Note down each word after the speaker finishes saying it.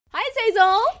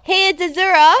Hazel. Hey, it's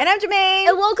Azura. And I'm Jermaine.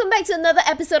 And welcome back to another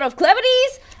episode of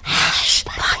Clevities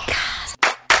Podcast.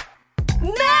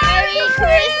 Merry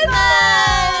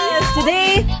Christmas!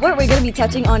 Today, what we're going to be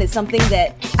touching on is something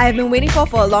that I've been waiting for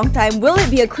a long time. Will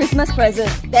it be a Christmas present?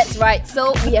 That's right.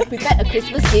 So we have prepared a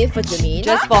Christmas gift for Jermaine.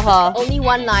 Just for her. Only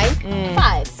one line.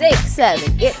 5, 6,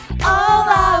 7, 8. All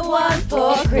I want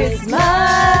for Christmas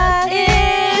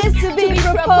is to be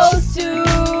proposed to.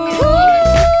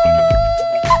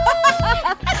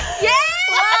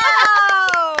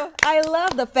 Wow! I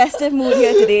love the festive mood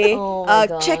here today. Oh my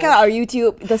gosh. Check out our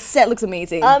YouTube. The set looks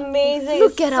amazing. Amazing.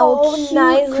 Look It's at so our cute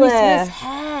nice Christmas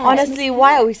hat. Honestly,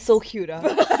 why are we so cute?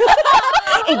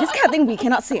 Hey, this kind of thing we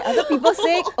cannot say. Other people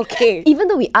say, okay. Even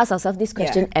though we ask ourselves this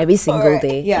question every single Alright,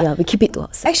 day, yeah. we keep it to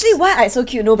ourselves. Actually, why are I so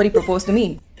cute? Nobody proposed to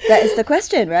me. That is the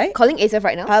question, right? Calling Asaf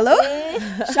right now. Hello?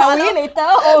 Shall we later?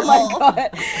 Oh my god.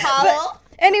 Hello?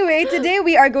 Anyway, today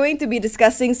we are going to be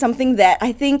discussing something that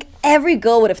I think every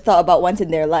girl would have thought about once in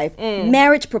their life.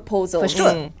 Marriage proposal. For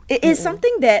sure. It is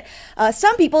something that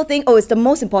some people think, it's the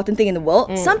most important thing in the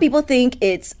world. Some people think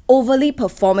it's overly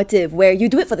performative, where you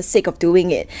do it for the sake of doing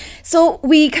it. So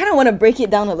we kind of want to break it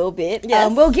down a little bit.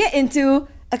 Yes. We'll get into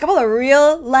a couple of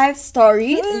real life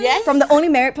stories Yes. from the only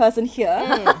married person here,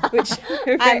 which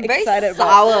we're I'm very excited about.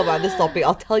 sour about this topic.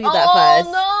 I'll tell you that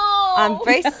first. no! I'm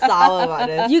very sour about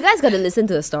this. You guys got to listen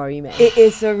to the story, man. It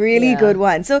is a really Yeah. good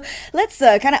one. So let's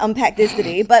kind of unpack this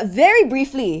today, but very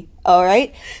briefly, all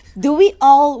right? Do we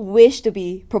all wish to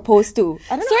be proposed to?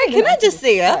 I don't know Sorry, how you can I answer just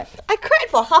this. say, What? I cried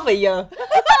for half a year. I'm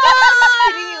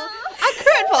kidding you. I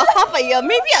cried for half a year,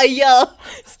 maybe a year.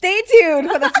 Stay tuned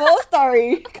for the full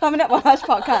story coming up on Hush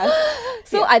Podcast.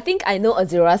 So I think I know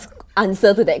Azura's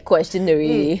answer to that question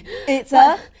already. It's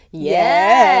a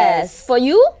Yes. For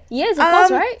you? Yes, of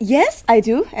course, right? Yes, I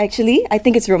do, actually. I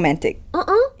think it's romantic.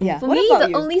 Yeah. For What me, about the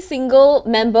you? only single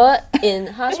member in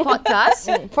Hush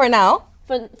Podcast, For now.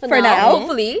 for now? now,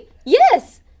 hopefully,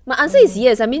 yes. My answer is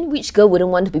yes. I mean, which girl wouldn't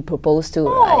want to be proposed to,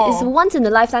 right? It's a once in a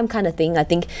lifetime kind of thing. I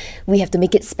think we have to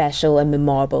make it special and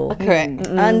memorable. Correct.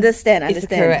 Understand.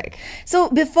 correct. So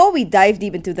before we dive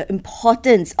deep into the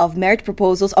importance of marriage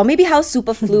proposals, or maybe how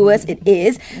superfluous it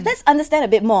is, let's understand a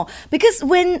bit more. Because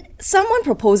when someone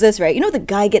proposes, right, you know, the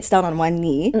guy gets down on one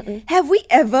knee. Have we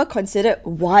ever considered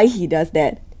why he does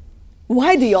that?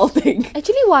 Why do y'all think?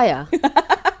 Actually, why?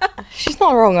 She's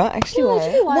not wrong, actually.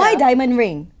 Why? Why diamond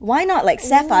ring? Why not like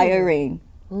sapphire ring?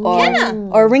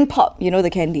 Or ring pop, you know, the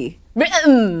candy.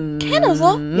 Can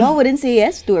also? Y'all wouldn't say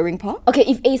yes to a ring pop? Okay,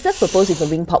 if Asaf proposed with a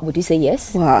ring pop, would you say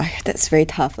yes? Wow, that's very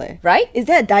tough, Right? Is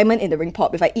there a diamond in the ring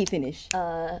pop if I eat finish?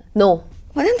 No.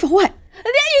 Well, then for what?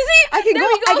 There you see, I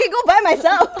can go buy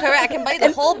myself. Correct, I can buy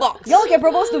the whole box. Y'all can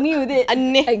propose to me with it.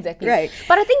 Exactly. Right.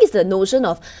 But I think it's the notion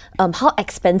of how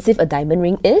expensive a diamond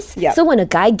ring is. Yep. So when a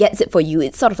guy gets it for you,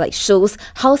 it sort of like shows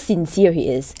how sincere he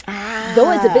is. Though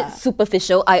it's a bit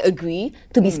superficial, I agree,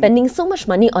 to be spending so much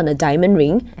money on a diamond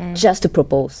ring just to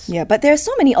propose. Yeah, but there are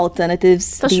so many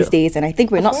alternatives For these sure. days, and I think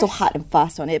we're not so hard and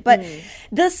fast on it. But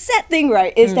the sad thing,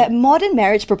 right, is that modern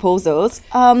marriage proposals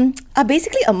are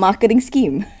basically a marketing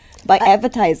scheme by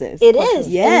advertisers. It is.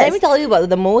 And Yes. let me tell you about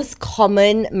the most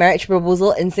common marriage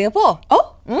proposal in Singapore.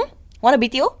 Oh, Want a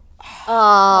BTO?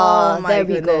 Oh, my there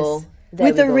we goodness. go. There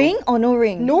with we a go. ring or no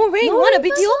ring? No ring. No Want a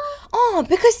ring BTO? Oh,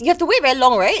 because you have to wait very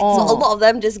long, right? So a lot of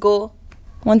them just go,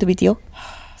 want a BTO?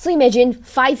 So imagine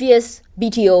 5 years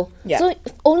BTO. Yeah. So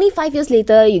only 5 years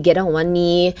later, you get on one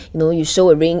knee, you show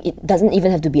a ring. It doesn't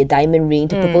even have to be a diamond ring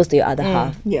to propose to your other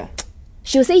half. Yeah.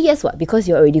 She'll say yes, what? Because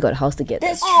you already got a house together.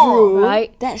 That's true.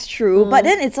 right? That's true. But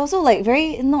then it's also like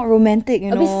very not romantic, you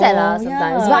know. A bit sad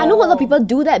sometimes. Yeah. But I know a lot of people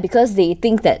do that because they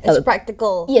think that It's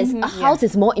practical. yes, a house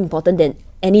is more important than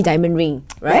any diamond ring,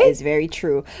 That right? is very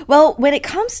true. Well, when it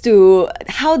comes to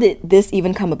how did this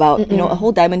even come about, a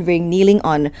whole diamond ring kneeling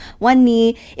on one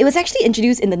knee, it was actually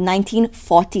introduced in the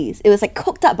 1940s. It was like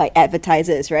cooked up by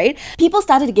advertisers, right? People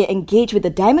started to get engaged with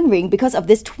the diamond ring because of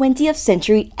this 20th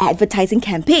century advertising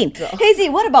campaign. Hazy,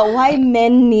 what about why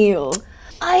men kneel?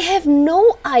 I have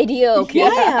no idea, okay?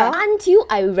 Yeah. Until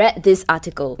I read this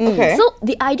article. Okay. So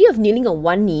the idea of kneeling on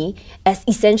one knee as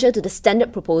essential to the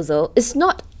standard proposal is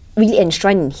not really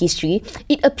enshrined in history.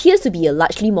 It appears to be a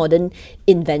largely modern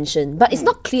invention, but it's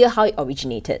not clear how it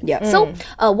originated. Yeah. So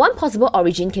one possible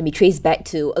origin can be traced back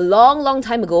to a long, long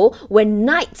time ago when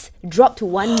knights dropped to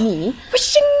one knee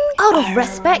out of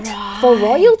respect for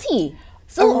royalty.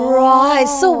 So Right,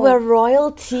 so we're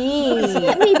royalty.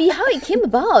 that may be how it came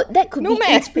about. That could be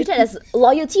man. interpreted as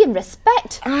loyalty and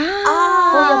respect for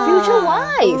your future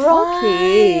wife.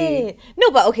 Okay.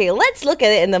 No, but okay, let's look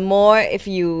at it in the more, if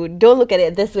you don't look at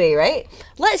it this way, right?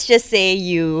 Let's just say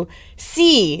you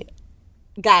see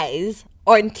guys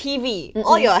on TV,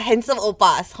 all your handsome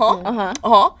oppas,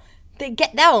 they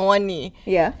get down on one knee.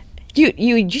 Yeah.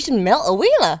 You just melt away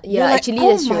lah. Yeah, You're actually,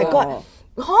 oh that's my true. god.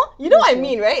 You know what I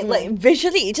mean, right? Like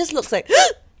visually, it just looks like.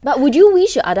 But would you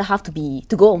wish your other half to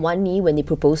go on one knee when they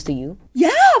propose to you? Yeah,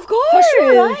 of course. For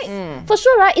sure, right? For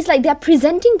sure, right? It's like they're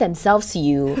presenting themselves to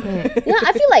you. Yeah,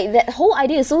 I feel like that whole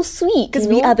idea is so sweet. Because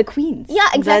you we know? are the queens. Yeah,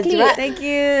 exactly. right. Thank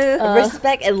you.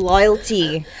 Respect and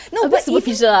loyalty. no, A bit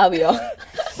superficial, are we all?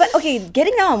 But okay,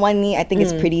 getting down on one knee I think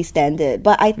is pretty standard.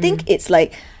 But I think it's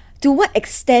like, to what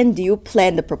extent do you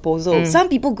plan the proposal? Some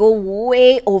people go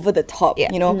way over the top, Yeah.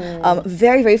 you know,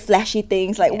 very, very flashy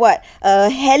things like what?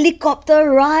 A helicopter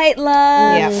ride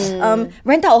lah,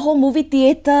 rent out a whole movie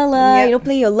theater lah, Yeah. you know,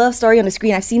 play your love story on the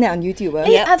screen. I've seen that on YouTube.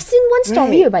 Hey, I've seen one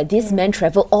story whereby this man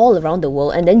traveled all around the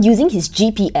world and then using his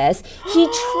GPS, he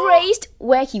traced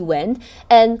where he went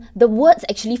and the words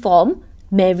actually form,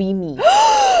 "Marry me."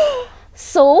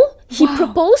 So he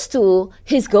proposed to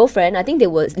his girlfriend. I think they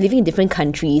were living in different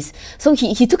countries. So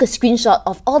he took a screenshot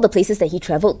of all the places that he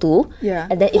traveled to. Yeah.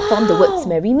 And then it formed the words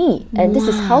 "Marry me." And this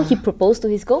is how he proposed to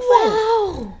his girlfriend.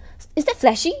 Wow. Is that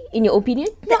flashy in your opinion?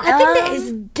 No, I think that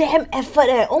is damn effort.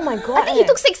 Oh my god. I think he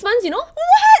took 6 months, you know?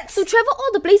 What? To travel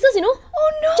all the places, you know? Oh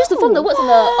no. Just to form the words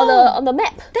on the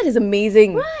map. That is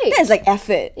amazing. Right. That is like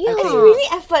effort. Yeah. It's really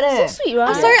effort. So sweet, right?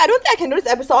 I'm sorry, I don't think I can do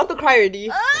this episode. I want to cry already.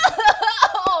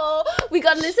 Oh, we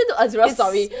got to listen to Azra's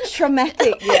story.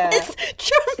 Traumatic, yeah. It's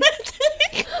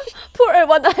traumatic. Poor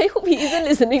Erwan, I hope he isn't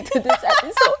listening to this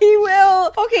episode. He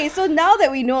will. Okay, so now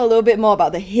that we know a little bit more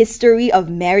about the history of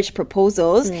marriage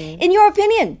proposals, in your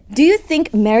opinion, do you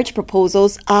think marriage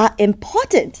proposals are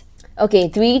important? Okay,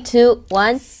 3, 2,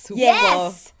 1.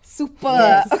 Yes! Super.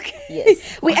 Yes. Okay.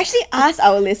 Yes. We actually asked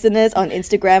our listeners on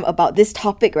Instagram about this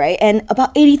topic, right? And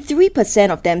about 83%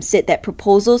 of them said that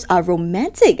proposals are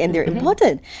romantic and they're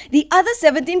important. The other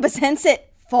 17% said,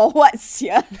 for what,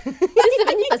 Sia?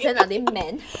 This 70% are they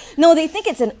men? No, they think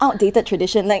it's an outdated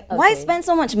tradition. Like, why Okay. spend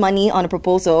so much money on a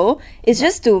proposal? It's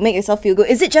just to make yourself feel good.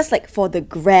 Is it just like for the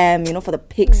gram, you know, for the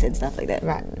pics and stuff like that?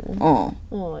 Right. Oh.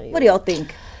 What do y'all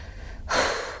think?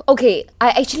 Okay, I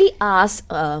actually asked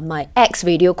my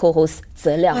ex-radio co-host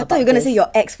Ze Liang I about thought you were going to this. say your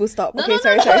ex full stop. No, Okay, no,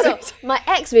 sorry, no, sorry, no, sorry. no. My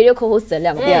ex-radio co-host Ze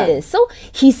Liang about this. So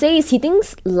he says he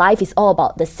thinks life is all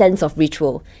about the sense of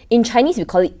ritual. In Chinese, we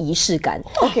call it 仪式感.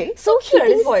 Okay. So he cute,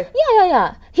 this thinks, boy.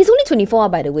 yeah. He's only 24,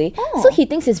 by the way. So he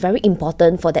thinks it's very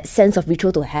important for that sense of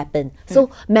ritual to happen.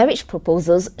 So marriage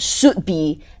proposals should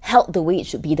be held the way it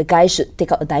should be. The guy should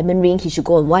take out a diamond ring. He should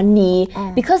go on one knee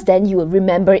because then you will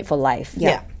remember it for life.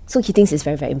 Yeah. So he thinks it's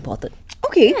very, very important.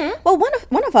 Okay. Well,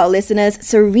 one of our listeners,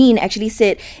 Serene, actually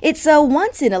said it's a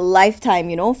once in a lifetime,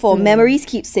 you know, for memories'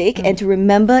 keepsake and to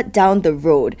remember down the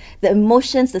road. The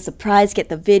emotions, the surprise, get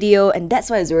the video, and that's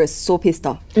why Azura is so pissed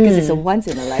off because it's a once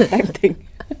in a lifetime thing.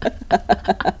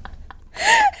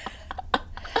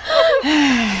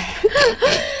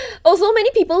 Also, many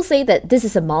people say that this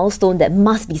is a milestone that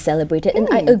must be celebrated, and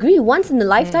I agree, once in a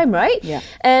lifetime, right? Yeah.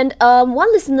 And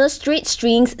one listener, Straight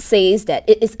Strings, says that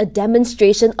it is a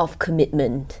demonstration of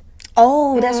commitment.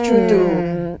 Oh, that's true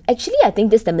too. Actually, I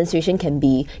think this demonstration can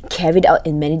be carried out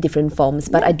in many different forms,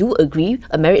 but I do agree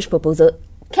a marriage proposal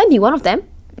can be one of them.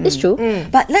 It's true.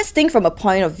 But let's think from a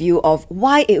point of view of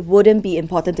why it wouldn't be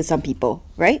important to some people,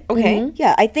 right? Okay.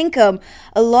 Yeah, I think a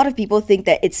lot of people think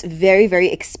that it's very, very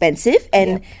expensive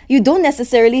and you don't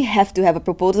necessarily have to have a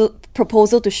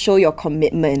proposal to show your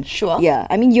commitment. Sure. Yeah,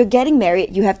 I mean, you're getting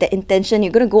married, you have that intention,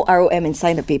 you're going to go ROM and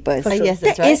sign the papers. sure. Yes,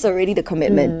 that's That right. is already the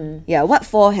commitment. Yeah, what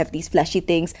for have these flashy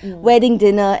things, wedding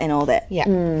dinner and all that? Yeah.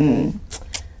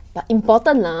 But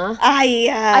important lah.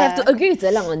 I I have to agree with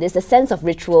Zelang on this. The sense of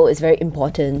ritual is very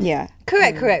important. Yeah.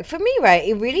 Correct. For me, right,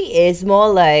 it really is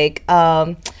more like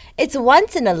it's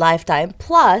once in a lifetime.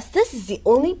 Plus, this is the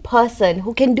only person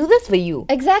who can do this for you.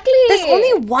 Exactly. There's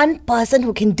only one person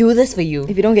who can do this for you.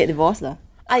 If you don't get divorced lah.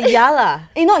 Yeah lah.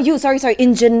 Not you, sorry,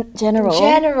 in general.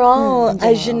 General.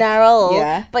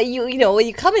 Yeah. But you know, when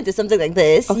you come into something like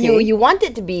this, Okay. you want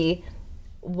it to be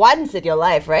once in your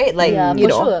life, right? Like, Yeah, you for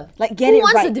know. sure. Like, get Who it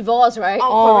wants right. a divorce, right?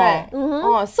 Oh, correct.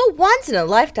 Oh, so once in a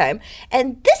lifetime.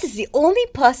 And this is the only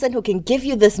person who can give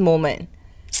you this moment.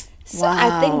 So I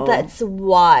Wow. think that's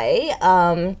why,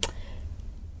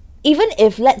 even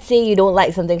if, let's say, you don't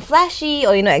like something flashy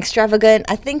or, you know, extravagant,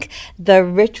 I think the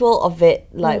ritual of it,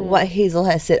 like what Hazel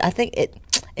has said, I think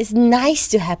it's nice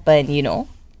to happen, you know?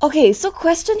 Okay, so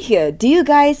question here. Do you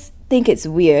guys think it's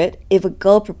weird if a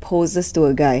girl proposes to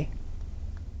a guy?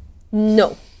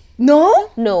 No. No?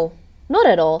 No. Not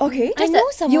at all. Okay. Just know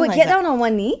that, someone You would like get that. down on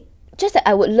one knee? just that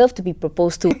I would love to be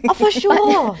proposed to. Oh, for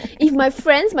sure. If my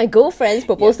friends, my girlfriends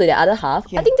propose to their other half,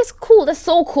 I think that's cool. cool. That's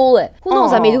so cool. Who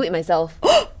knows? I may do it myself.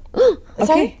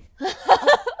 Okay.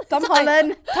 Tom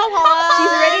Holland.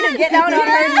 She's ready to get down on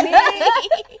her knee.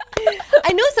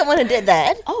 I know someone who did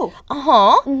that. Oh.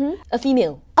 A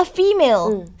female. A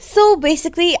female. So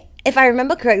basically, if I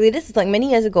remember correctly, this is like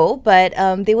many years ago, but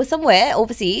they were somewhere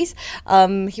overseas.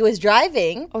 He was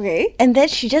driving. Okay. And then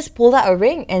she just pulled out a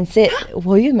ring and said,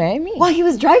 "Will you marry me?" While he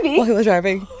was driving. While he was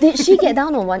driving. Did she get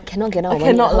down on one? Cannot get down on one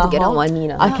knee. Cannot How lah. to get down on one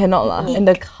knee. I cannot lah. In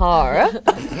the car.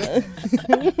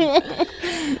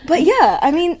 But yeah,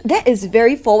 I mean, that is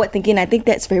very forward thinking. I think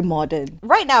that's very modern.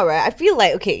 Right now, right, I feel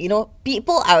like, okay, you know,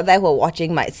 people out there who are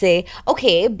watching might say,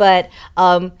 okay, but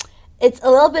it's a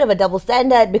little bit of a double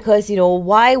standard because, you know,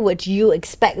 why would you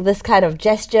expect this kind of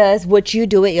gestures? Would you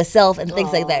do it yourself and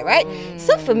things like that, right?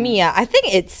 So for me, I think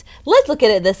let's look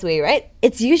at it this way, right?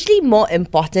 It's usually more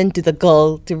important to the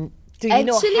girl to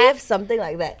Actually, have something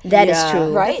like that. That is Yeah.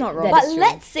 true. Right? That's not wrong. But That is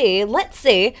true. let's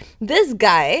say this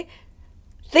guy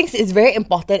thinks it's very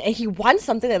important and he wants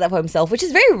something like that for himself, which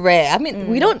is very rare. I mean,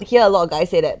 we don't hear a lot of guys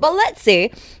say that. But let's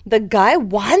say the guy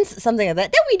wants something like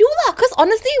that, then we do lah. Because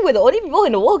honestly, we're the only people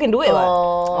in the world who can do it.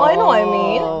 Oh, you know what I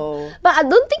mean? But I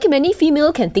don't think many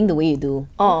female can think the way you do.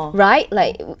 Oh. Right?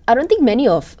 Like, I don't think many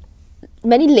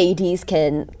ladies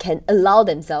can allow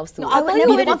themselves to I'll tell be you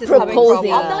the where one this is coming from.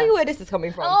 proposing. I'll tell you where this is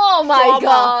coming from. Oh my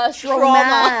gosh,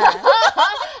 Trauma.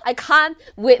 I can't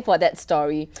wait for that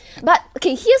story. But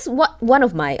okay, here's what one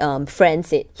of my friends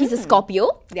said. He's a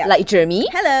Scorpio, Yeah. like Jeremy.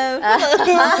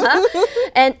 Hello.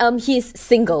 And he's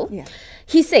single. Yeah.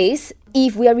 He says,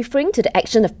 if we are referring to the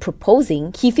action of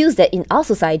proposing, he feels that in our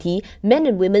society, men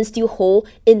and women still hold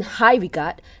in high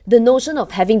regard the notion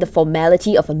of having the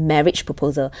formality of a marriage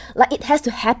proposal. Like it has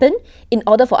to happen in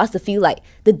order for us to feel like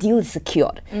the deal is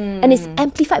secured. And it's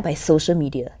amplified by social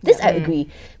media. This I agree.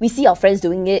 We see our friends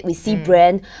doing it, we see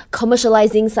brand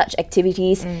commercializing such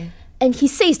activities. And he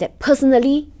says that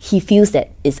personally, he feels that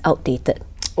it's outdated.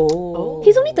 Oh.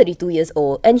 He's only 32 years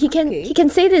old, and he can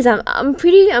say this. I'm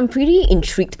pretty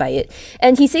intrigued by it.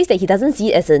 And he says that he doesn't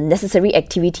see it as a necessary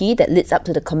activity that leads up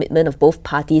to the commitment of both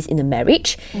parties in a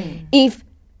marriage. If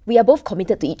we are both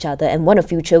committed to each other and want a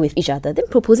future with each other, then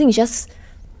proposing is just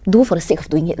do for the sake of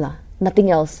doing it lah. Nothing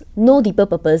else. No deeper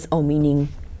purpose or meaning.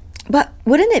 But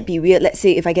wouldn't it be weird, let's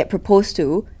say, if I get proposed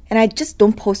to and I just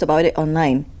don't post about it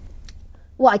online?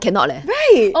 Well, I cannot leh.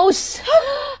 Right. Oh,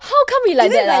 how come we like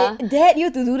Even that? if I dare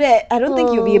you to do that, I don't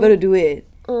think you'll be able to do it.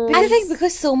 I think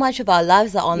because so much of our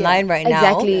lives are online right now,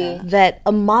 exactly. that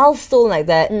a milestone like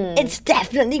that, it's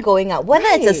definitely going up. Whether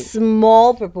it's a Right.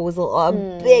 small proposal or a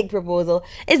big proposal,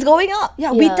 it's going up.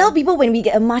 Yeah, we Yeah. tell people when we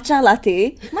get a matcha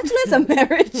latte, much less a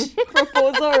marriage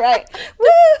proposal, right? Woo!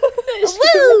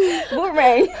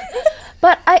 Boomerang.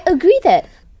 But I agree that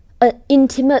an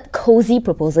intimate, cozy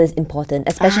proposal is important,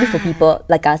 especially for people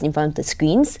like us in front of the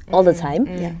screens all the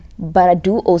time. But I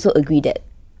do also agree that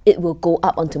it will go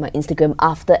up onto my Instagram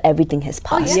after everything has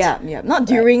passed. Yeah, not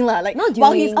during lah. Like Not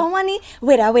while he's during. on money.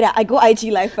 Wait, I go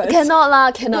IG live first. Cannot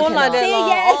lah, cannot. Don't like that Say lah.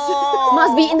 yes.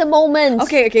 Must be in the moment.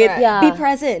 Okay, Yeah. be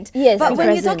present. Yes, but be when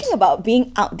present. you're talking about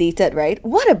being outdated, right?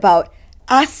 What about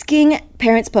asking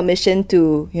parents' permission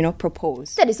to,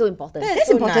 propose? That is so important. That's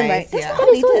so important, right? nice, That's yeah. not That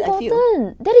is so outdated, I feel.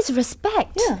 important. That is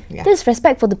respect. Yeah. That is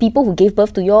respect for the people who gave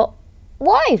birth to your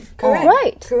wife. Correct.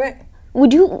 Right. Correct.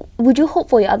 Would you hope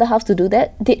for your other half to do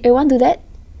that? Did everyone do that?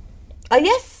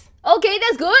 Yes. Okay,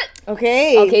 that's good.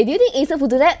 Okay. Okay, do you think Asaph would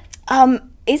do that?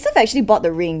 Asaph actually bought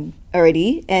the ring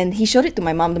already, and he showed it to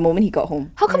my mom the moment he got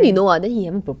home. How come you know then he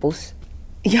haven't proposed?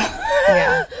 Yeah.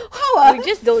 Yeah. How? We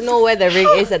just don't know where the ring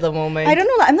is at the moment. I don't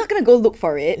know. I'm not gonna go look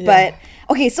for it. But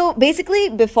okay, so basically,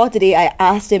 before today, I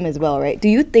asked him as well, right? Do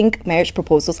you think marriage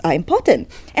proposals are important?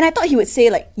 And I thought he would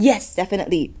say like, yes,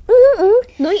 definitely.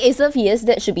 Knowing Asaph, yes,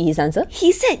 that should be his answer.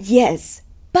 He said yes,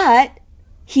 but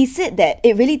he said that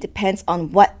it really depends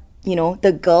on what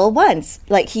the girl wants.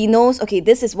 Like he knows, okay,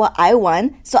 this is what I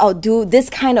want, so I'll do this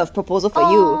kind of proposal for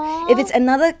you. If it's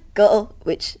another girl,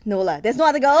 which no lah, there's no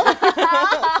other girl.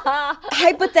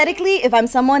 Hypothetically, if I'm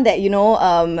someone that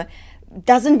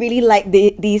doesn't really like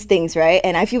these things, right,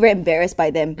 and I feel very embarrassed by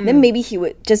them, then maybe he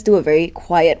would just do a very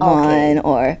quiet one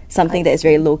or something that is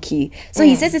very low key. So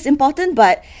he says it's important,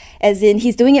 but as in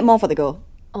he's doing it more for the girl,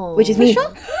 which is me.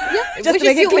 Yeah. Just which to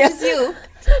make is it you. clear. Which is you.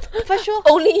 For sure.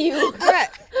 Only you.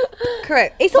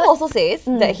 Correct. Asaph also says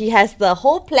that he has the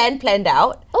whole plan planned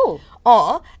out.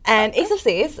 And Asaph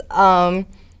says,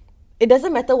 it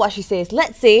doesn't matter what she says.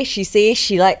 Let's say she says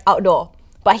she like outdoor,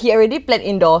 but he already planned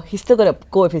indoor. He's still gonna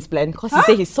go with his plan because he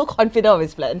said he's so confident of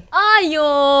his plan.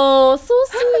 Ayo, so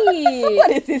sweet.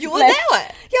 What is his You were plan? there,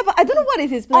 what? Yeah, but I don't know what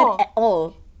is his plan Oh. at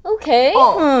all. Okay.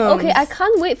 Oh. Okay, I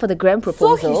can't wait for the grand So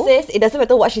proposal. he says it doesn't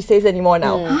matter what she says anymore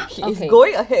now. He is Okay.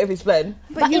 going ahead with his plan.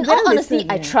 but you in better all honesty, listen,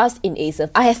 I yeah. trust in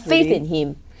Asif. I have faith in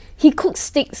him. He cooks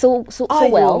steak so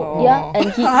Aiyo. well. Yeah.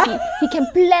 And he can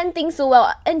plan things so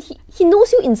well. And he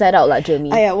knows you inside out, like Jeremy.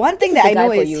 Yeah, one thing This that is I the know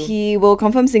guy for is you. he will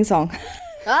confirm sing song.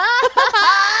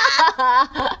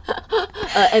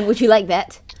 And would you like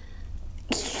that?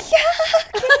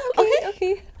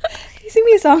 Okay. Sing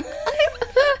me a song.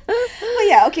 Oh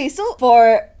yeah, okay, so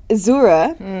for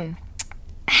Zura,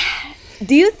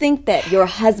 do you think that your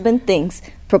husband thinks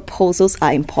proposals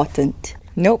are important?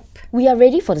 Nope. We are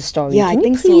ready for the story. Yeah, I Can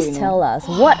think you so, please you know. tell us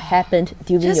what happened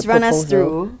during Just your run proposal? us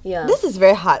through. Yeah. This is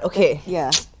very hard. Okay.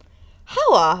 Yeah.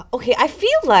 How okay, I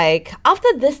feel like after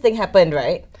this thing happened,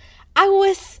 right? I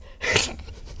was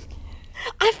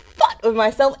I fought with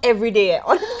myself every day.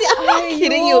 Honestly, I'm not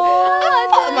kidding you. I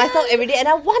fought with myself every day and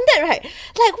I wondered, right?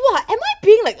 Like what? Am I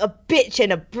being like a bitch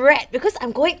and a brat because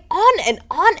I'm going on and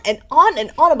on and on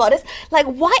and on about this? Like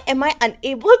why am I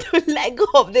unable to let go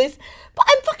of this? But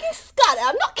I'm fucking scarred.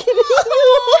 I'm not kidding you.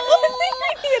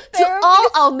 To all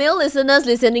our male listeners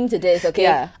listening to this, okay,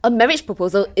 Yeah. a marriage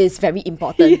proposal is very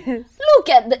important. Look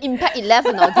at the impact it left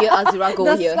on our dear Azura Go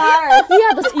The here. scars.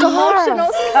 Yeah, the scars.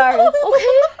 Emotional scars.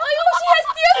 Okay. Oh, she has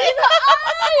tears in her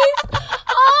eyes.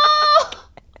 Oh.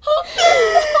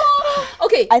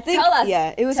 Okay, I think tell us.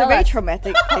 yeah, it was Tell a very us.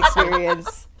 traumatic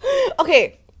experience.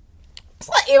 Okay.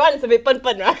 So Aaron is a bit pun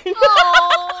right?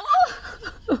 Oh.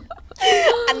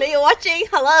 I know you're watching.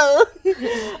 Hello.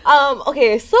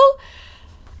 Okay, so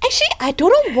actually, I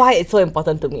don't know why it's so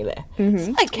important to me.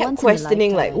 So I kept Once in a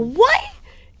questioning, like, lifetime. why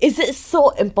is it so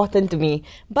important to me?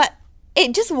 But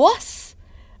it just was.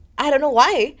 I don't know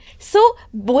why. So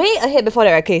way ahead before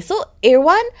that, okay. So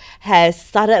Irwan has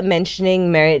started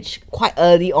mentioning marriage quite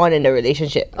early on in the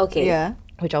relationship. Okay. Yeah.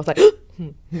 Which I was like,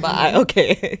 but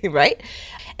okay, right?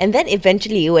 And then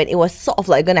eventually, when it was sort of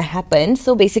like gonna happen,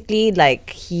 so basically, like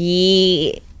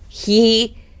his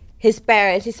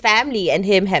parents, his family, and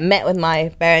him had met with my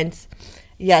parents.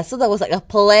 Yeah, so that was like a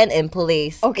plan in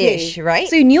place, ish, right?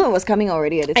 So you knew it was coming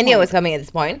already at this I point. knew it was coming at this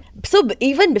point. So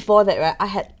even before that, right, I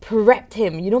had prepped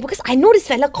him, because I know this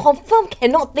fella confirm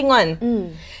cannot think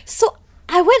on. So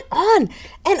I went on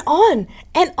and on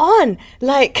and on,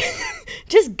 like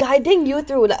just guiding you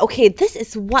through, like, okay, this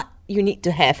is what you need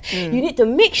to have. You need to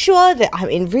make sure that I'm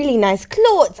in really nice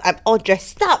clothes. I'm all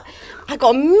dressed up. I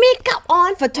got makeup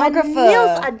on. Photographer. My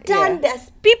nails are done. Yeah. There's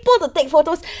people to take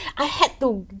photos. I had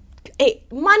to.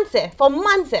 For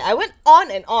months, I went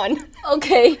on and on.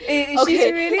 Okay. She's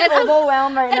okay. really And I'm-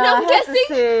 overwhelmed right And now. I'm I have to guessing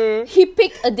say. he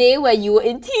picked a day where you were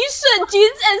in t-shirt,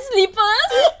 jeans, and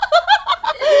slippers.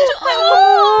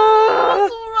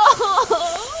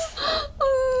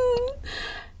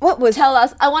 What was Tell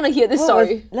us. I want to hear this what was-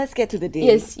 story. let's get to the day.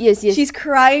 Yes. She's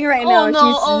crying right Oh now. no,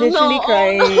 She's oh literally no, oh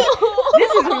crying. no.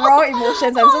 This is raw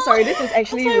emotions. I'm so sorry. This is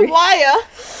actually Why?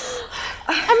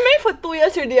 I'm married for 2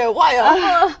 years already.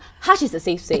 Why? Hush is a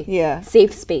safe space. Yeah.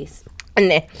 Safe space.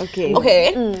 Okay.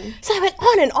 Okay. So I went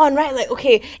on and on, right? Like,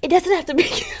 okay, it doesn't have to be.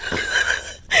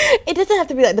 It doesn't have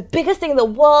to be like the biggest thing in the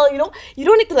world, You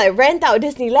don't need to like rent out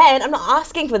Disneyland. I'm not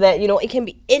asking for that, It can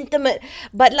be intimate,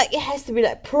 but like it has to be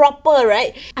like proper,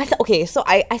 right? I said, okay, so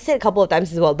I said a couple of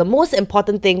times as well. The most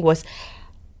important thing was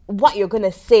what you're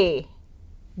gonna say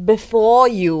before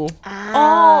you.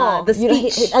 the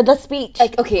speech. The speech.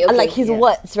 Like, okay, Like his yeah.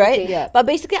 words, right? Okay, yeah. But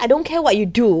basically, I don't care what you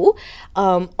do.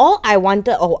 All I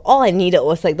wanted or all I needed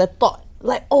was like the thought.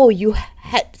 Like, oh, you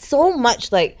had so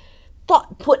much like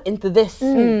thought put into this,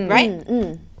 right?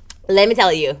 Let me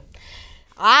tell you.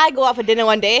 I go out for dinner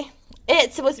one day.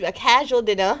 It's supposed to be a casual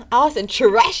dinner. I was in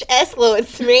trash ass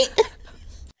clothes, mate.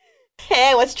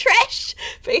 Hair was trash.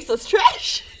 Face was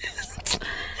trash.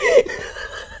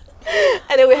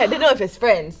 And then we had dinner with his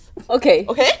friends. Okay.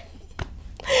 Okay?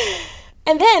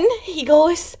 And then he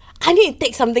goes, I need to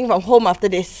take something from home after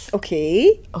this.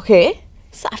 Okay. Okay?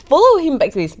 So I follow him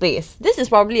back to his place. This is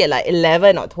probably at like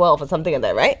 11 or 12 or something like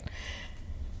that, right?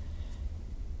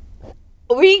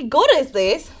 We go to his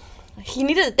place. He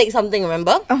needed to take something,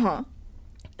 remember? Uh-huh.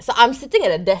 So I'm sitting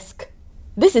at a desk.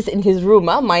 This is in his room,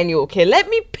 mind you, okay? Let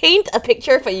me paint a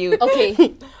picture for you.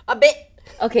 Okay. A bed,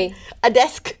 Okay. a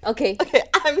desk. Okay. Okay,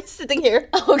 I'm sitting here.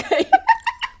 Okay.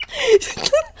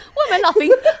 Why am I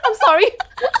laughing? I'm sorry.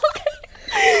 Okay.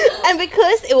 And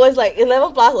because it was like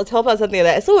 11 plus or 12 plus something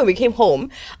like that, so when we came home,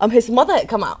 his mother had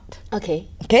come out. Okay.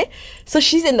 Okay? So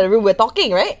she's in the room, we're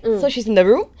talking, right? So she's in the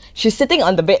room, she's sitting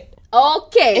on the bed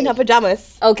Okay. in her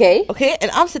pajamas. Okay. Okay?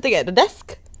 And I'm sitting at the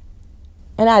desk.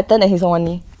 And I turn and he's on one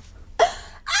knee.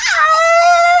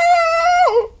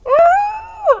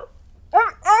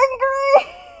 I'm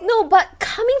angry.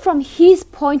 from his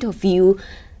point of view,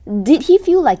 did he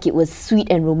feel like it was sweet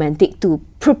and romantic to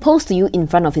propose to you in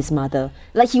front of his mother?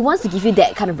 Like he wants to give you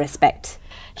that kind of respect.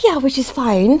 Yeah, which is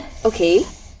fine. Okay.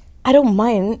 I don't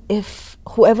mind if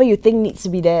whoever you think needs to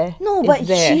be there. No, is but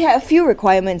there. she had a few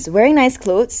requirements. Wearing nice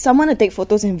clothes, someone to take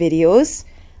photos and videos,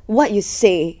 what you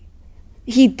say.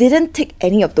 He didn't tick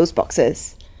any of those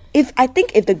boxes. I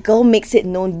think if the girl makes it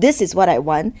known this is what I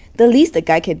want, the least the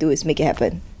guy can do is make it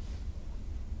happen.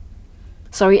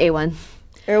 Sorry, A1.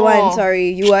 Erwan, sorry,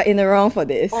 you are in the wrong for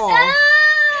this. I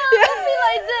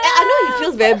know he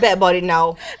feels very bad about it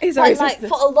now. Sorry, but like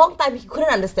for a long time he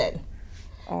couldn't understand.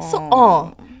 So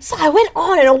I went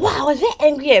on and wow, I was very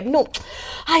angry. Now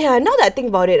that I think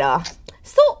about it,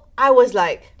 so I was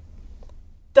like,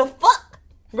 the fuck,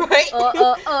 right?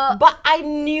 But I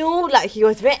knew like he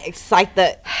was very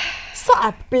excited, so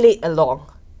I played along,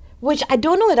 which I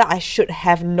don't know whether I should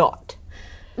have not.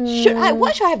 Should I?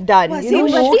 What should I have done? But You see, know,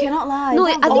 no, cannot lie. No,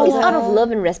 Not I think it's all. out of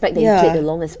love and respect that Yeah. you played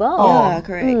along as well. Yeah,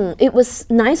 correct. It was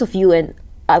nice of you and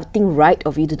I think right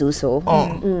of you to do so.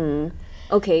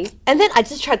 Okay. And then I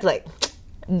just tried to like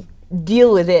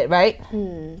deal with it, right?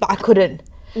 But I couldn't.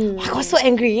 I got so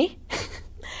angry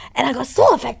and I got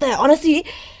so affected. Honestly,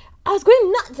 I was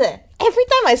going nuts. Every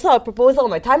time I saw a proposal on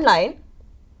my timeline,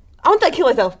 I wanted to kill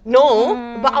myself.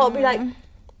 No, but I would be like,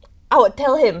 I would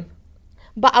tell him.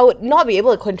 But I would not be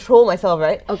able to control myself,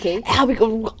 right? Okay. And I'll be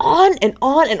going on and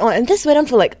on and on. And this went on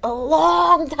for like a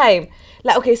long time.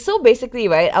 Like, okay, so basically,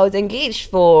 right, I was engaged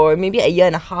for maybe a year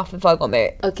and a half before I got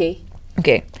married. Okay.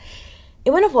 Okay.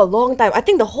 It went on for a long time. I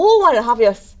think the whole 1.5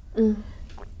 years.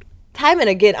 Time and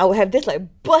again, I would have this like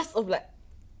burst of like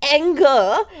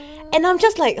anger. And I'm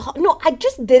just like, no, I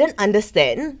just didn't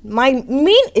understand. My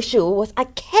main issue was I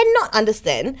cannot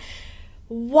understand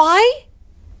why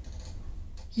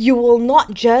you will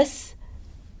not just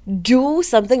do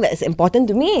something that is important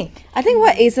to me. I think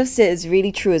what Asaf said is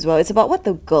really true as well. It's about what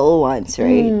the girl wants,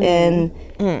 right? And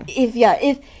if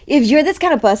you're this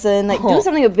kind of person, like do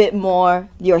something a bit more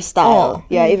your style.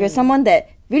 Yeah, if you're someone that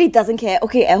really doesn't care,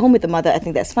 okay, at home with the mother, I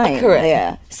think that's fine. Correct.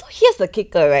 Yeah. So here's the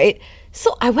kicker, right?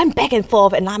 So I went back and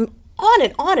forth and I'm on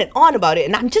and on and on about it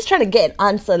and I'm just trying to get an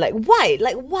answer. Like why?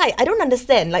 I don't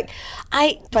understand. Like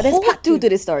But there's part 2 to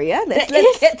this story, yeah? Let's There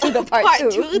is get to the part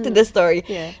 2. 2 to the story.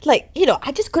 Yeah. Like,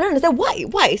 I just couldn't understand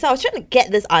why. So I was trying to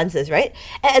get these answers, right?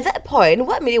 And at that point,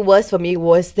 what made it worse for me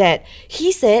was that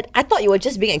he said, I thought you were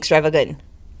just being extravagant.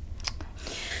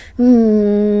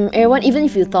 Everyone, even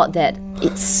if you thought that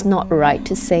it's not right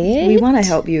to say it. We want to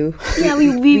help you. Yeah, we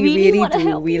really wanna do.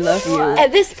 help We you. love you.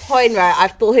 At this point, right,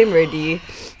 I've told him already,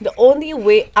 the only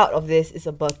way out of this is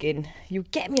a Birkin. You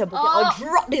get me a Birkin, I'll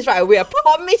drop this right away. I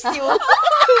promise you.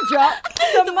 Drop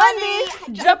some money.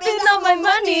 dropping all my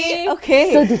money.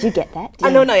 Okay. So did you get that?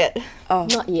 No, not yet.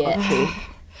 Not yet.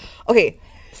 Okay.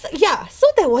 So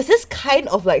there was this kind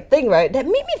of like thing, right, that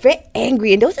made me very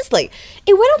angry. And there was this like,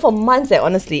 it went on for months,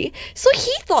 honestly. So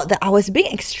he thought that I was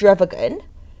being extravagant.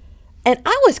 And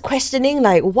I was questioning,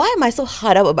 like, why am I so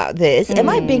hard up about this? Am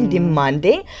I being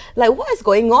demanding? Like, what is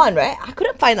going on, right? I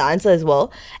couldn't find the answer as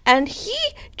well. And he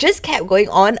just kept going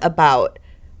on about,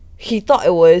 he thought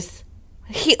it was,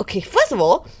 okay, first of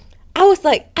all, I was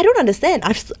like, I don't understand.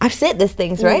 I've said these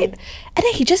things, right? And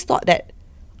then he just thought that,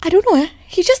 I don't know,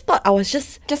 he just thought I was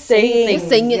just saying things. Just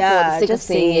saying it for the sake of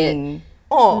saying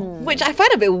it. Which I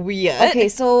find a bit weird. Okay,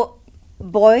 so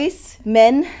boys,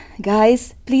 men,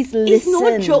 guys, please listen.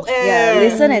 no joke, Yeah,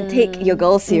 listen and take your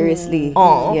girls seriously.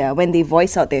 Yeah, when they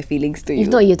voice out their feelings to you. If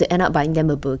not, you have to end up buying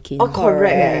them a Birkin. Oh,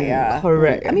 correct. Yeah.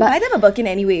 Correct. I mean, buy them a Birkin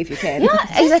anyway if you can.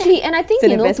 Yeah, exactly. And I think,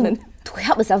 It's an to investment.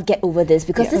 help yourself get over this,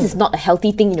 because this is not a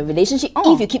healthy thing in a relationship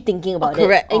if you keep thinking about it.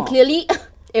 correct. And clearly,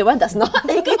 everyone does not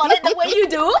think about it the way you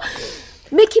do.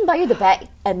 Make him buy you the bag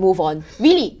and move on.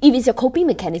 Really, if it's your coping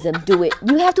mechanism, do it.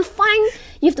 You have to find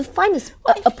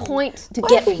a point to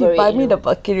get If over you buy it. me the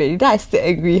Birkin already, then I still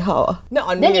angry how? Not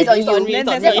on Then me. it's on you. It's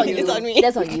on That's on me. you. It's on me.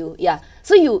 That's on you. Yeah.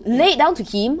 So you lay it down to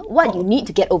him what you need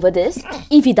to get over this.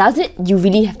 If he does it, you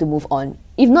really have to move on.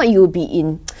 If not, you'll be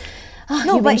in. No,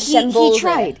 you'll be in but he shambles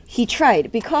tried. there. He tried He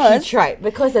because tried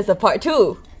because there's a part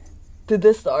 2 to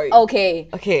this story. Okay.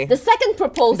 Okay. The second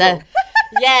proposal. Then,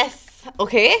 yes.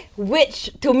 Okay. Which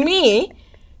to me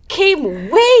came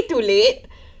way too late.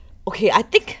 Okay, I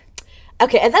think.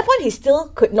 Okay, at that point he still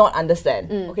could not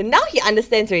understand. Okay, now he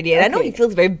understands already, and I know he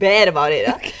feels very bad about it.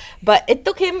 But it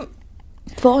took him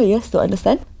 4 years to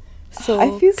understand. So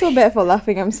I feel so bad for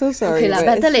laughing. I'm so sorry. Okay, lah, but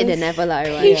better it's late than just- never, lah.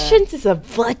 Everyone. patience is a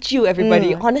virtue,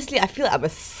 everybody. Honestly, I feel I'm a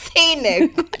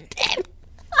saint. God damn.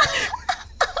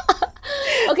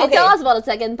 Okay, tell us about the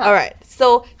second part. All right.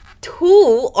 So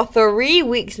 2 or 3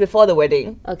 weeks before the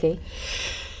wedding, Okay.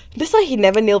 This why he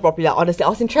never nailed properly. Honestly, I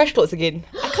was in trash clothes again.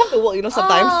 I come to work,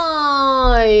 sometimes.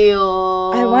 I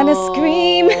want to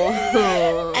scream.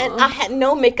 And I had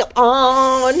no makeup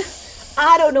on.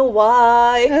 I don't know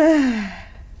why.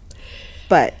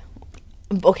 But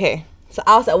Okay, so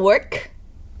I was at work.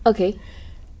 Okay.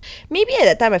 Maybe at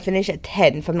that time I finished at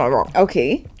 10, if I'm not wrong.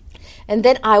 okay. And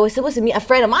then I was supposed to meet a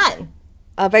friend of mine.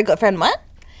 A very good friend of mine.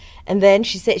 And then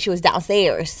she said she was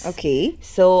downstairs. Okay.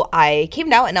 So I came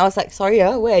down and I was like, sorry,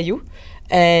 where are you?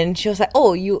 And she was like,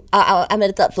 oh, I'm at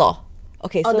the third floor.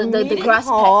 Okay, Oh, so the meeting grass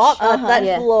hall, patch. third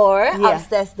Yeah. floor, Yeah.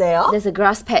 upstairs there. There's a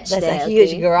grass patch There's there. a huge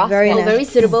okay. grass Very patch. Oh, very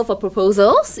suitable for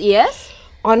proposals. Yes.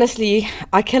 Honestly,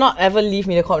 I cannot ever leave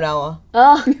Mediacorp now.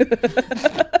 Oh,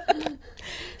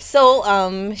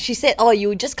 So she said, oh,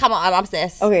 you just come out, I'm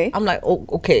upstairs. Okay. I'm like, oh,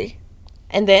 okay.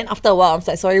 And then after a while, I'm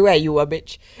like, sorry, where are you,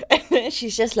 bitch? And then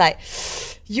she's just like,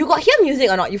 you got hear music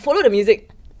or not? You follow the music.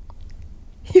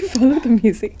 You follow the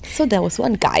music. So there was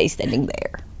one guy standing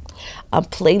there,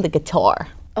 playing the guitar.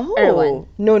 Oh. Erwan.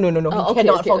 No. Oh, He okay,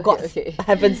 cannot, okay, for okay, God's okay.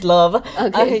 heaven's love.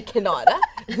 Okay. He cannot.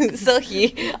 So he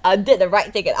did the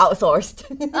right thing and outsourced.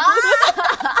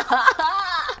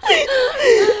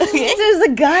 So there's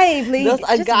a guy playing. There's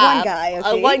a just guy, one guy.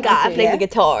 Okay. one guy Okay, playing yeah. the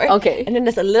guitar. Okay. And then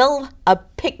there's a little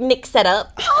picnic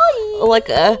setup, like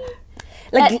a at,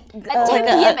 Like at 10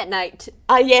 p.m. at night.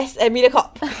 yes, at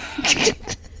Mediacorp.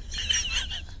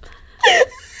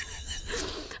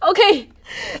 Okay.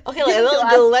 Okay, like a little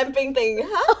us. glamping thing,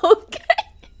 huh? Okay.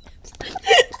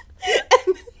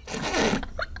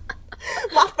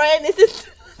 My friend is.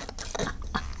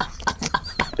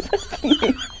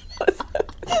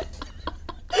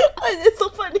 It's so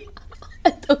funny. I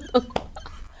don't know.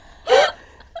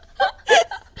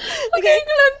 Okay,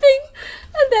 Glamping.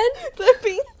 And then.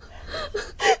 glamping.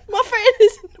 My friend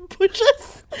is in the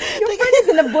bushes. Your friend is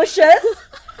in the bushes.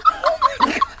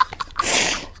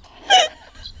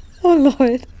 Oh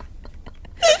Lord.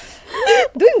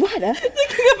 Doing what?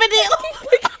 Taking a video.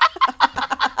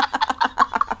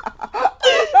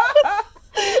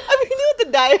 I'm beginning to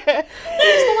die.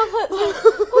 Stomach hurts.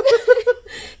 Okay.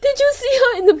 Did you see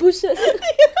her in the bushes?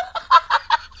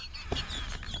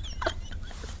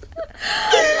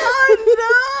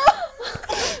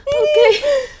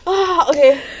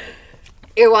 Okay.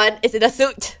 Erwan is in a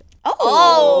suit.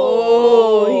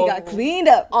 Oh, he got cleaned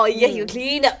up. Oh yeah, he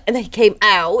cleaned up and then he came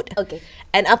out. Okay.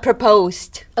 And I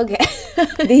proposed. Okay.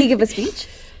 Did he give a speech?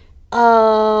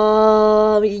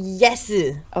 Yes.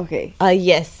 Okay.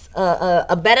 Yes.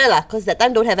 A better lah, cause that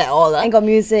time don't have at all lah. And got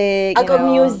music. I you got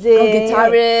know. music.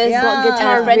 Got guitarist, Yeah. got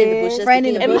guitar friend in the bushes. Friend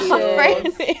in taking the a And bushes. my friend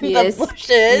in Yes. the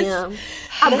bushes. Yeah.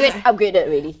 Upgraded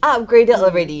really. I upgraded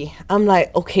already. I'm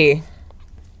like, okay.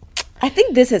 I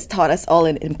think this has taught us all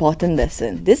an important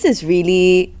lesson. This is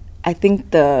really, I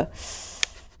think, the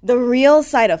real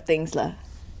side of things lah.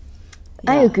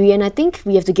 I agree, and I think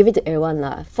we have to give it to Erwan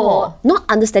lah for not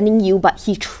understanding you, but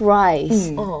he tries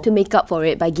to make up for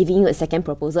it by giving you a second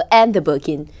proposal and the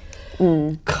Birkin.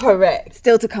 Correct.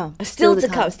 Still to come. Still to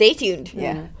come. Stay tuned.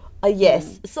 Yeah.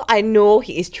 Yes. So I know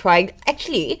he is trying.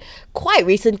 Actually, quite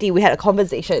recently we had a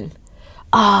conversation.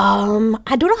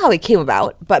 I don't know how it came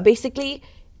about, but basically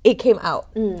it came out.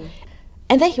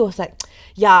 And then he was like,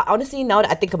 yeah, honestly, now that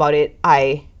I think about it,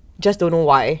 I just don't know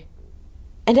why.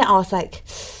 And then I was like,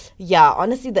 yeah,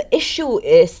 honestly, the issue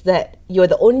is that you're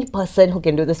the only person who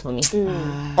can do this for me.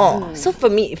 So for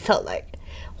me, it felt like,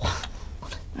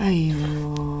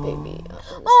 Baby.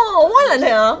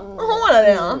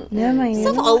 Never mind.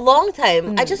 So for a long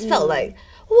time, I just felt like,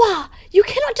 wow, you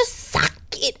cannot just suck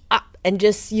it up and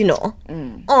just,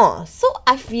 so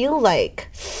I feel like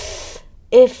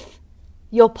if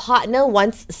your partner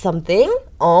wants something,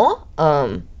 or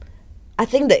I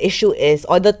think the issue is,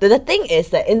 or the thing is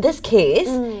that in this case,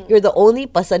 you're the only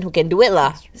person who can do it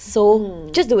lah. So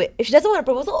just do it. If she doesn't want a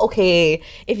proposal, okay.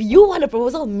 If you want a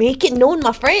proposal, make it known,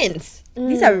 my friends.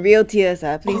 These are real tears,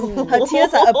 please. Her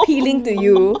tears are appealing to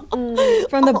you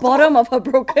from the bottom of her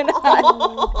broken heart.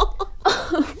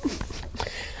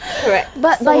 Correct.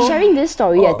 But by sharing this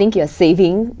story, I think you're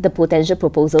saving the potential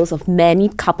proposals of many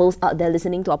couples out there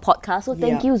listening to our podcast. So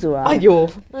thank Yeah. you, Zura. Ayo.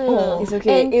 It's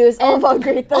okay. And- it was all and- about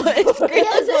greater It's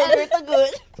greater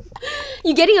good.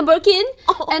 You're getting a Birkin,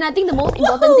 and I think the most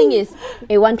important thing is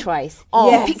everyone tries. He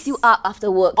Yes. picks you up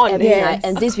after work Oh, every yes. night,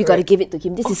 and this we got to give it to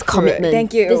him. This is commitment.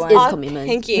 Thank you, This everyone. is Oh, commitment.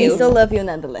 Thank We you. still love you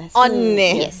nonetheless.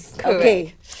 Honest. Correct.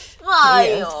 Okay.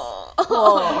 Ayo.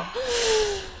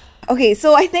 Okay,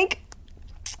 so I think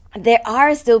there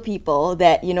are still people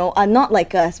that, are not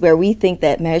like us, where we think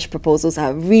that marriage proposals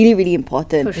are really, really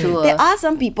important. For sure. There are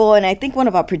some people, and I think one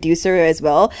of our producer as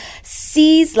well,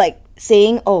 sees like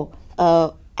saying,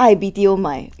 I BTO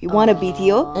Mai, you want a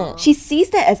BTO? She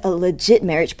sees that as a legit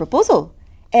marriage proposal.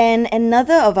 And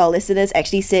another of our listeners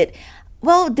actually said,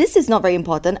 well, this is not very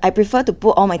important. I prefer to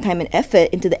put all my time and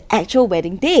effort into the actual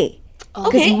wedding day.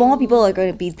 Because more people are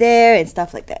going to be there and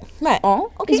stuff like that. Right.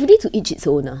 Oh, okay. It's really to each its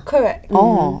own. Correct.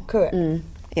 Oh. Correct.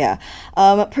 Yeah.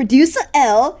 Producer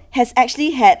L has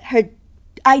actually had her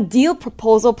ideal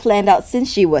proposal planned out since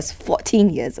she was 14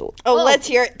 years old. Oh, let's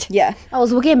hear it. Yeah. I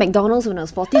was working at McDonald's when I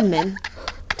was 14, man.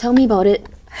 Tell me about it.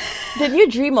 Did you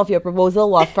dream of your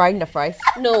proposal while frying the fries?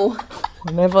 No.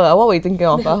 Never. What were you thinking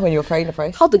of when you were frying the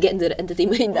fries? How to get into the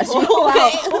entertainment industry.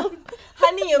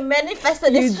 Honey, you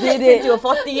manifested this did shit it. since you were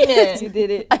 14. eh? You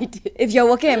did it. I did. If you're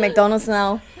working at McDonald's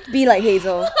now, be like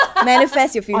Hazel.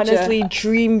 Manifest your future. Honestly,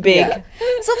 dream big. Yeah.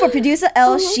 So for producer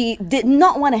L, she did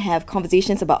not want to have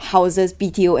conversations about houses,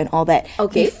 BTO, and all that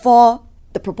before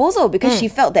the proposal because she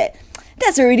felt that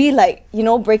that's already like,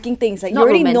 breaking things. Like Not you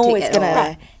already know romantic it's at gonna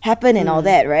all. happen and all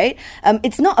that, right?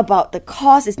 It's not about the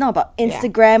cost, it's not about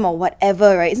Instagram or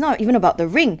whatever, right? It's not even about the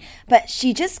ring. But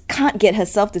she just can't get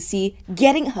herself to see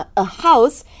getting her a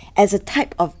house as a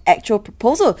type of actual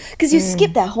proposal. Because you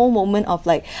skip that whole moment of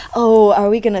like, oh, are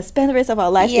we gonna spend the rest of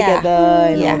our lives together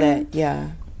and all that?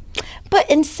 Yeah. But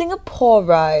in Singapore,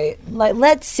 right, like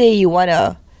let's say you want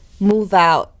to move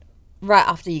out right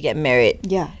after you get married.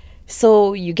 Yeah.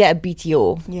 So you get a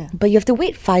BTO. Yeah. But you have to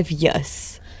wait 5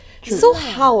 years. So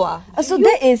how? So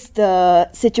that is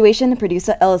the situation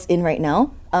producer L is in right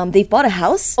now. They've bought a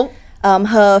house.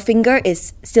 Her finger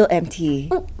is still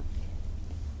empty.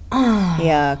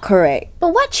 Yeah, correct.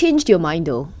 But what changed your mind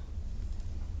though?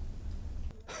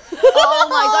 Oh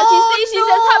my god, she says she's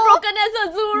as heartbroken as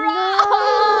Azura.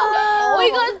 We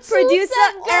got two Producer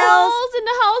sad L's girls in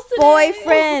the house today.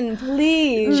 Boyfriend,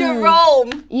 please.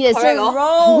 Jerome. Yes, Correct,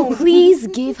 Jerome. please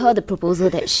give her the proposal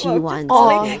that she wants.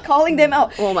 Calling them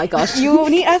out. Oh my gosh. You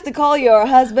need us to call your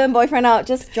husband, boyfriend out.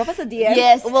 Just drop us a DM.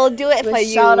 Yes, We'll do it we'll for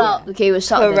you. shout out. Okay, we'll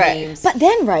shout the Correct. names. But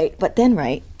then,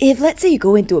 right, if let's say you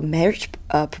go into a marriage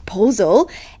proposal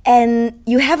and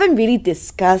you haven't really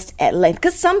discussed at length,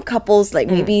 because some couples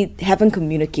maybe haven't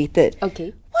communicated.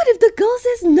 Okay. What if the girl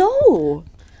says no?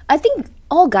 I think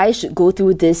all guys should go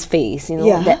through this phase,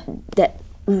 Yeah. that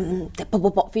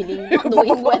pop feeling, not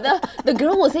knowing whether the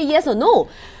girl will say yes or no.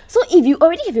 So if you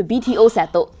already have your BTO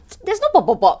settled, there's no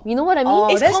pop. You know what I mean? Oh,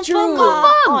 It's that's confirmed. true.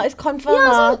 Oh, it's confirmed.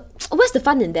 Yeah, so what's the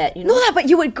fun in that? You know? No lah, but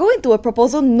you would go into a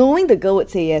proposal knowing the girl would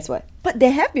say yes, what? But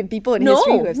there have been people in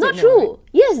history who have not said true. no.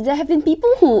 Yes, there have been people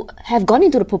who have gone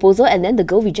into the proposal and then the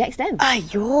girl rejects them. Right?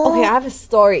 Aiyo. Okay, I have a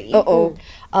story. Uh-oh.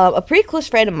 A pretty close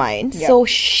friend of mine. So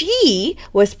she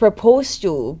was proposed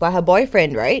to by her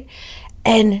boyfriend, right?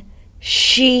 And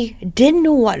she didn't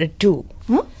know what to do.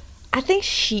 I think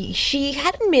she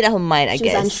hadn't made up her mind, I She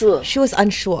was guess. unsure. She was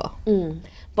unsure.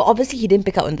 But obviously he didn't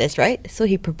pick up on this, right? So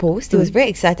he proposed. He was very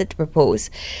excited to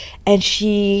propose. And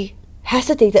she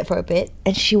hesitated for a bit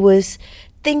and she was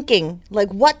thinking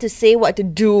like what to say, what to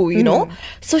do, you know?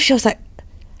 So she was like,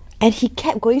 and he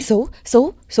kept going so,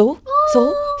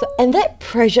 and that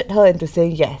pressured her into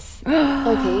saying yes.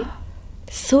 Okay.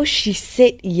 So she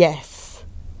said yes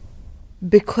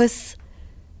because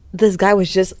this guy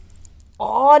was just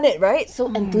on it, right?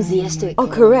 So enthusiastic. Oh,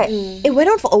 correct. It went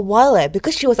on for a while,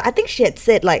 because I think she had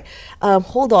said like,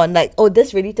 hold on, like, oh,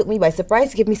 this really took me by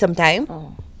surprise. Give me some time.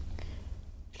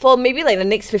 For maybe like the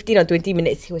next 15 or 20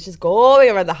 minutes, he was just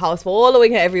going around the house,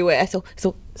 following her everywhere. So.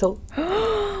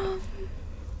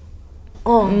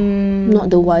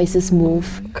 Not the wisest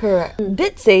move. Correct.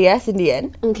 Did say yes in the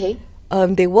end. Okay.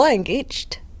 They were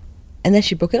engaged, and then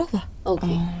she broke it off.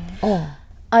 Okay.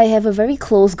 I have a very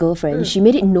close girlfriend. She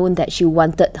made it known that she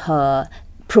wanted her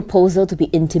proposal to be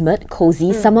intimate,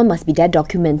 cozy. Someone must be there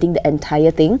documenting the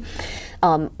entire thing.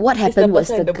 What happened was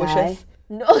person the in the guy. bushes?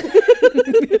 No.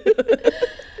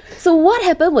 So what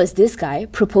happened was this guy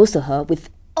proposed to her with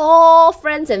all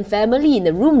friends and family in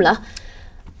the room lah.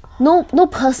 No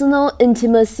personal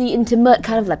intimate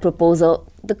kind of like proposal.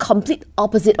 The complete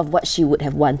opposite of what she would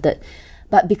have wanted.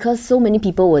 But because so many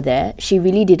people were there, she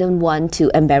really didn't want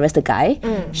to embarrass the guy.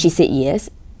 She said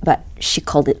yes, but she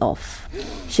called it off.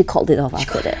 She called it off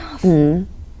after that.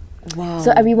 Wow.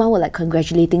 So everyone were like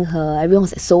congratulating her. Everyone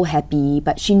was like, so happy,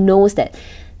 but she knows that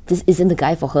this isn't the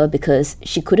guy for her because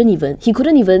he couldn't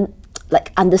even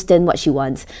like understand what she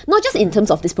wants. Not just in terms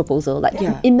of this proposal, like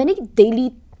in many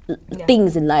daily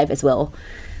things in life as well.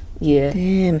 Yeah.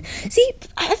 Damn. See,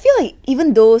 I feel like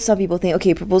even though some people think,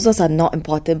 okay, proposals are not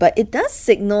important, but it does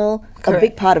signal a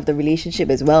big part of the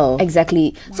relationship as well.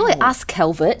 Exactly. So I asked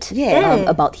Calvert Yeah.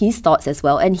 about his thoughts as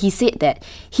well, and he said that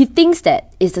he thinks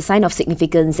that it's a sign of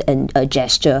significance and a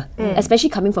gesture, especially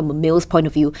coming from a male's point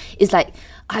of view. It's like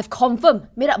I've confirmed,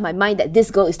 made up my mind that this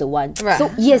girl is the one. Right.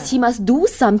 So yes, he must do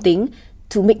something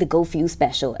to make the girl feel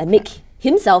special and make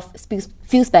himself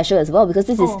feel special as well, because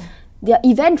this is their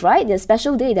event, right? Their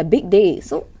special day, their big day.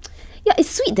 So yeah, it's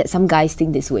sweet that some guys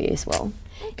think this way as well.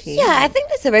 Yeah, I think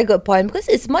that's a very good point, because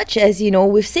as much as,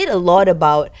 we've said a lot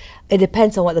about it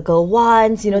depends on what the girl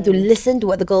wants, to listen to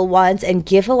what the girl wants and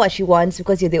give her what she wants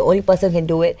because you're the only person who can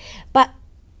do it. But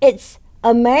it's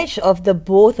a marriage of the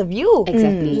both of you.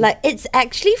 Exactly. Like, it's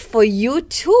actually for you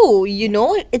too,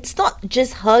 It's not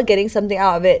just her getting something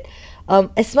out of it.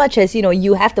 As much as,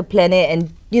 you have to plan it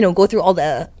and, go through all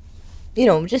the,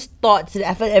 just thoughts and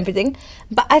effort and everything.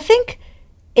 But I think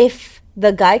if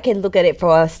the guy can look at it from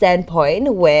a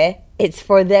standpoint where it's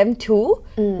for them too,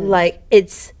 like,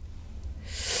 it's,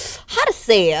 how to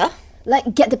say,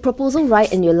 Like, get the proposal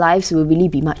right and your lives will really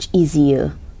be much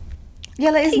easier.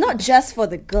 Yeah, like it's not just for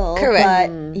the girl, Correct. but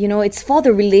it's for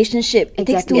the relationship. It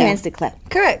takes two Exactly. hands to clap.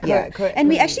 Correct. And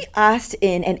we actually asked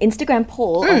in an Instagram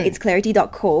poll on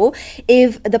itsclarity.co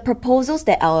if the proposals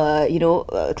that our,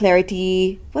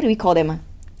 Clarity, what do we call them?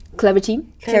 Clarity?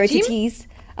 Clarity teas.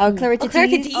 Our Clarity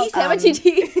Clarity teas, teas. Clarity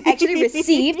tea. actually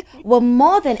received were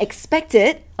more than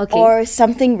expected Okay. or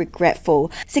something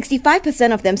regretful.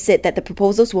 65% of them said that the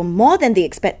proposals were more than they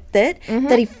expected.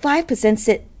 35%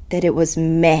 said that it was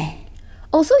meh.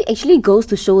 Also, it actually goes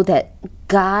to show that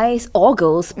guys or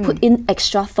girls put in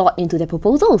extra thought into their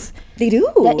proposals. They do.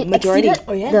 That it majority.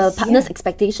 exceeded the partner's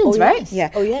expectations, right? Yeah.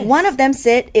 Oh, yes. One of them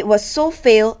said it was so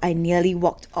fail, I nearly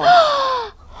walked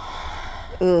off.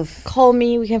 Oof. Call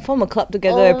me, we can form a club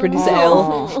together at Producer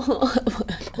L.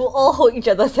 We'll all hold each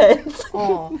other's hands.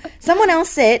 Someone else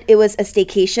said it was a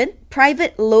staycation,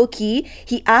 private, low key.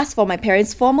 He asked for my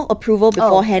parents' formal approval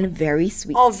beforehand. Very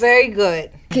sweet. Oh, very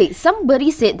good. Okay, somebody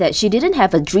said that she didn't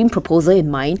have a dream proposal in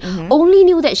mind, only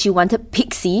knew that she wanted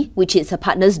Pixie, which is her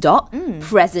partner's dog,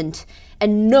 present,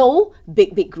 and no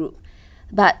big group.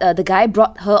 But the guy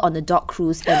brought her on a dog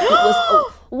cruise, and it was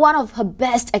one of her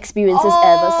best experiences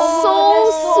ever.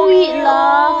 So sweet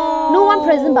lah. No one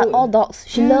present but all dogs.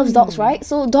 She loves dogs, right?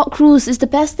 So dog cruise is the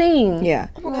best thing. Yeah.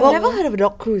 I've never heard of a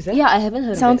dog cruise. Yeah, I haven't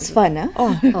heard Sounds of it. fun, huh?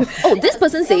 Oh, this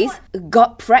person says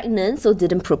got pregnant, so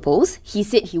didn't propose. He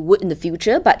said he would in the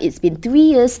future, but it's been 3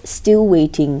 years, still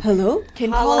waiting. Hello?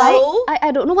 Can Hello?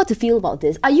 I don't know what to feel about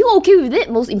this. Are you okay with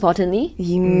it, most importantly?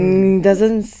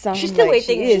 Doesn't sound She's still like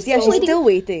waiting. She is. She's Yeah, still she's still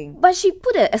waiting. But she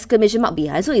put an exclamation mark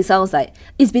behind, so it sounds like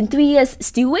it's been 3 years,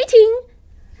 still waiting.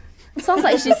 Sounds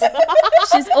like she's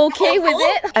okay with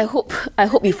it. I hope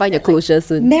you find your closure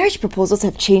soon. Marriage proposals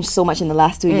have changed so much in the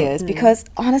last 2 years because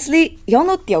honestly, y'all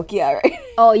know Teo Kia, right?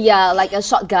 Oh yeah, like a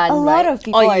shotgun. A lot of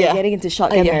people are yeah. getting into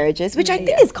shotgun yeah. marriages, which I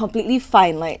think is completely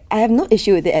fine. Like, I have no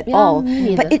issue with it at all.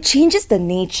 me But neither. it changes the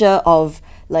nature of,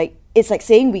 like, it's like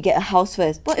saying we get a house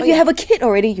first. But if you have a kid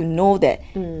already, you know that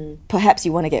perhaps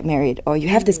you want to get married or you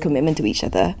have this commitment to each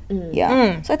other.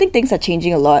 Yeah. So I think things are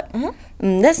changing a lot.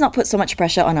 Let's not put so much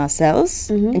pressure on ourselves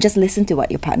and just listen to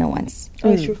what your partner wants.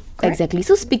 Exactly.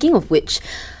 So speaking of which,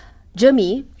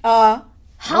 Jeremy, how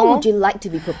would you like to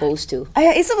be proposed to?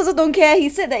 Isam also don't care. He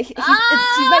said that he's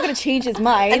not going to change his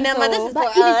mind. And then, but this is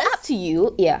But for it is us. up to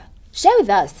you. Yeah. Share with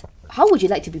us. How would you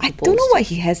like to be I proposed? don't know what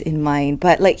he has in mind,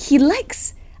 but like he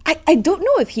likes. I don't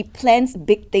know if he plans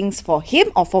big things for him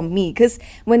or for me. Because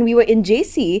when we were in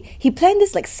JC, he planned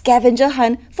this like scavenger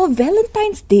hunt for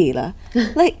Valentine's Day. lah.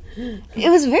 Like, it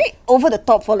was very over the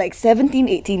top for like 17,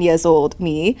 18 years old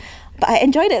me. But I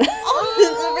enjoyed it.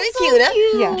 Very cute, huh?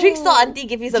 Yeah. Drink store auntie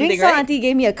give you something, Drinks right? auntie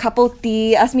gave me a cup of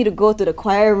tea, asked me to go to the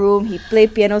choir room. He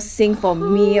played piano, sing for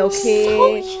me,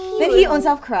 okay? Then he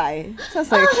himself cry. So I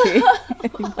was like, okay,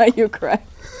 why you cry?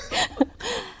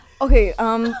 Okay,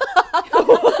 So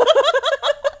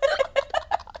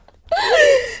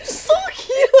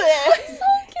cute, eh?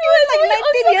 he was like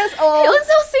 19 years He old.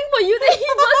 also sing for you, then he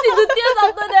burst into tears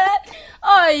after that.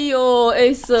 Aiyo,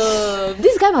 Asa.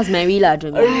 This guy must marry lah,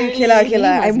 Jeremy. Okay lah. He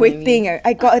I'm must waiting.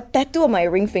 I got a tattoo on my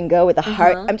ring finger with a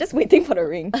heart. I'm just waiting for the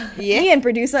ring. Yeah. Me and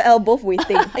producer L both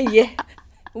waiting. Yeah.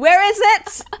 Where is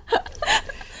it?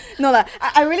 No lah.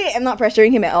 I really am not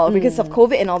pressuring him at all because of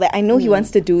COVID and all that. I know he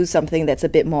wants to do something that's a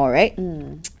bit more, right?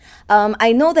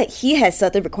 I know that he has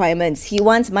certain requirements. He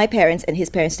wants my parents and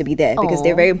his parents to be there because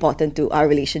they're very important to our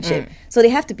relationship. So they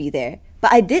have to be there.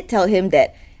 But I did tell him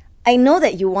that I know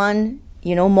that you want,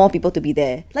 more people to be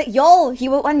there. Like y'all, he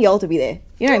would want y'all to be there.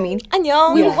 You know what I mean?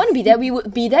 Annyeong. We would want to be there. We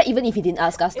would be there even if he didn't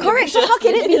ask us. Correct. So how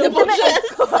can it be In the bushes.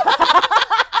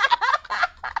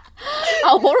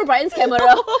 I'll borrow Brian's camera.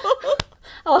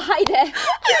 I'll hide there.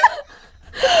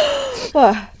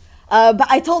 But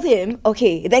I told him,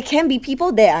 okay, there can be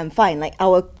people there, I'm fine, like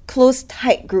our close,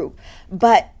 tight group.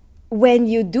 But when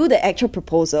you do the actual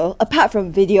proposal, apart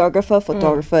from videographer,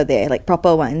 photographer there, like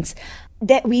proper ones,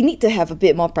 that we need to have a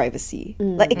bit more privacy.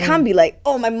 Like, it can't be like,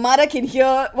 oh, my mother can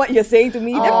hear what you're saying to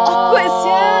me. They're awkward,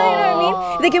 yeah, you know what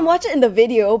I mean? They can watch it in the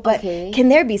video, but Okay. can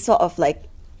there be sort of like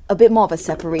a bit more of a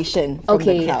separation from the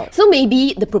Okay, crowd? so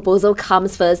maybe the proposal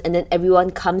comes first and then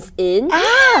everyone comes in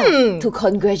to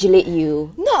congratulate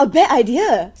you. Not a bad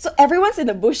idea. So everyone's in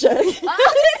the bushes.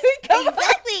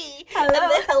 Exactly. And then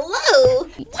hello.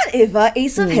 What if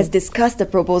Asaf has discussed the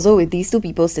proposal with these two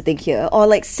people sitting here, or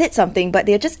like said something, but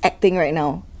they're just acting right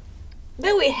now?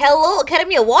 Then we hello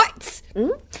Academy Awards.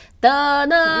 Da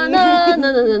na na na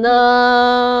na na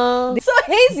na. So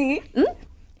hazy.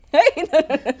 Hey, no.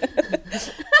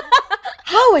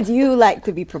 How would you like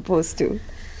to be proposed to?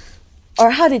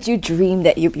 Or how did you dream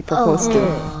that you'd be proposed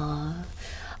to?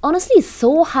 Honestly, it's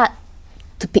so hard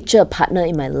to picture a partner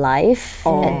in my life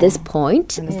at this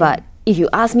point. But if you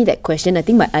ask me that question, I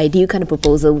think my ideal kind of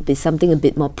proposal would be something a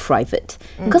bit more private.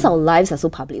 Because our lives are so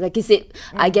public. Like you said,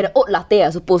 I get an oat latte, I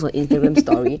also post on Instagram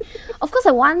story. Of course,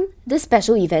 I want this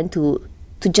special event to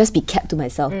just be kept to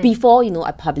myself before,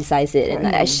 I publicize it and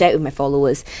I share it with my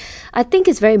followers. I think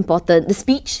it's very important. The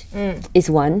speech is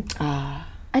one.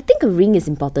 I think a ring is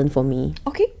important for me.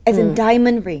 Okay, as in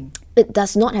diamond ring. It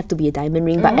does not have to be a diamond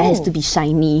ring, but it has to be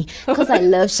shiny because I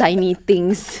love shiny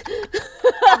things.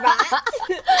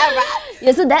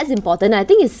 Yeah, so that's important. I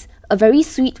think it's a very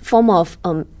sweet form of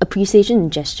appreciation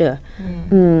and gesture.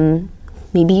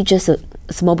 Maybe just a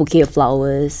small bouquet of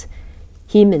flowers.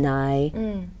 Him and I.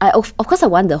 Of course, I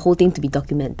want the whole thing to be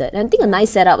documented. And I think a nice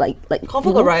setup, like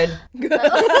Confirm got Ryan.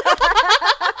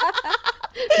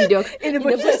 video in the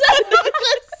bushes.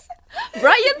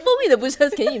 Brian pulled me in the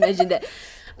bushes. Can you imagine that?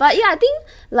 But yeah, I think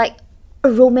like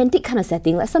a romantic kind of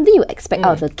setting, like something you expect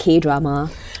out of a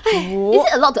K-drama. Is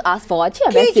it a lot to ask for? Actually,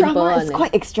 I'm very simple. K-drama is one,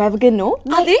 quite extravagant, no?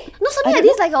 like, no, something like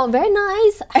this, like a very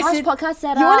nice house in, podcast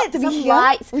setup. you want it to be some here?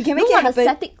 lights. We can make No, it but the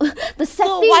happen. setting, the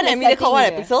setting. So one the at Mediacorp, one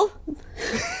at setting. Pixel.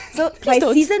 So by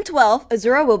season 12,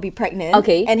 Azura will be pregnant.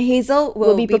 Okay. And Hazel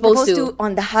will be proposed to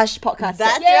on the Hush podcast.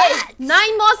 That's set. Yay! right.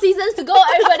 9 more seasons to go,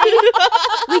 everybody.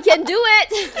 We can do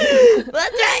it.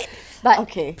 That's right. But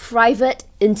Okay. private,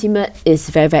 intimate is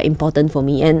very, very important for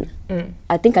me. And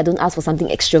I think I don't ask for something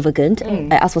extravagant.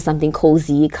 I ask for something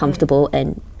cozy, comfortable,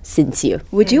 and sincere.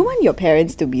 Would you want your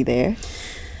parents to be there?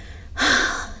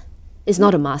 It's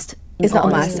not a must. in It's not a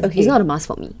all must, honesty. okay. It's not a must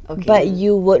for me. Okay. But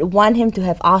you would want him to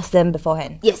have asked them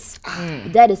beforehand. Yes,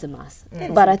 that is a must.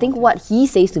 But I think what he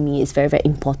says to me is very, very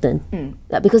important.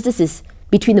 Like, because this is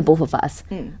between the both of us.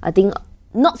 I think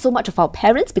not so much of our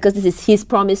parents, because this is his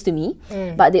promise to me,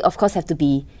 but they of course have to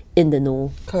be in the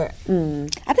know. Correct.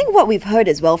 I think what we've heard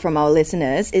as well from our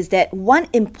listeners is that one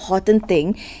important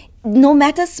thing, no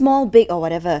matter small, big, or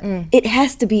whatever, it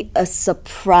has to be a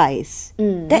surprise.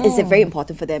 That is very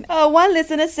important for them. One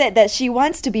listener said that she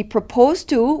wants to be proposed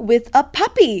to with a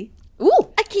puppy. Ooh,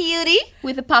 A cutie.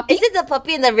 with a puppy. Is it the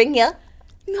puppy in the ring here?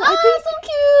 No, so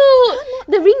cute.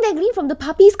 The ring dangling from the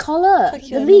puppy's collar,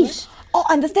 the leash. Oh,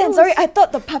 understand. Sorry, I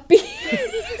thought the puppy.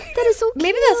 That is so cute.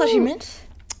 Maybe that's what she meant.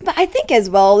 But I think as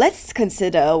well, let's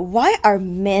consider, why are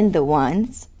men the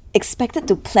ones expected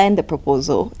to plan the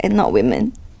proposal and not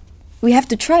women? We have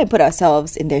to try and put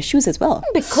ourselves in their shoes as well.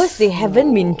 Because they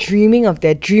haven't been dreaming of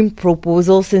their dream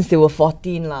proposal since they were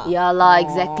 14 lah. Yeah lah,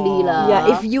 exactly lah.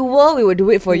 Yeah, if you were, we would do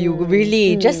it for you.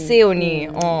 Really, just say only.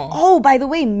 Oh. Oh, by the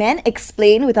way, Men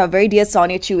Explain with our very dear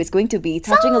Sonia Chu is going to be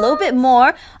touching a little bit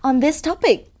more on this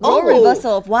topic. Role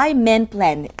reversal of why men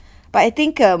plan. But I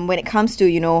think when it comes to,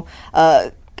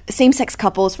 same-sex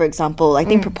couples, for example, I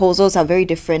think proposals are very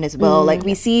different as well. Like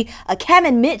we see Cam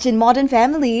and Mitch in Modern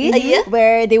Family,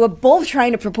 where they were both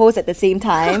trying to propose at the same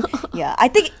time. Yeah, I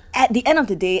think at the end of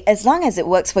the day, as long as it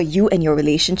works for you and your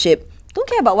relationship, don't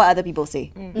care about what other people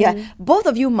say. Yeah, both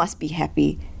of you must be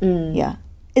happy. Yeah,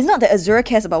 it's not that Azura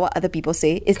cares about what other people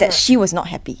say; it's that she was not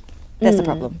happy. That's the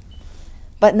problem.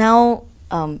 But now,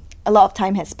 a lot of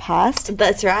time has passed,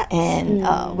 That's right. and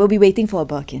we'll be waiting for a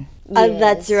Birkin.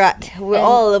 That's right. We're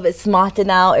all a little bit smarter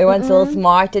now. Everyone's a little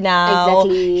smarter now.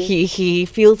 Exactly. He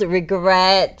feels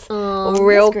regret. We're that's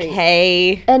great.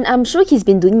 okay. And I'm sure he's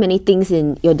been doing many things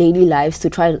in your daily lives to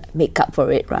try and make up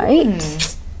for it, right?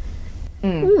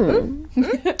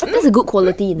 That's a good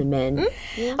quality in a man.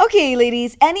 Okay,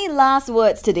 ladies, any last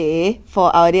words today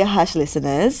for our dear Hush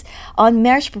listeners on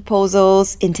marriage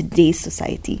proposals in today's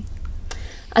society?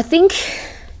 I think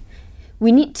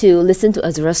we need to listen to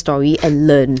Azura's story and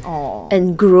learn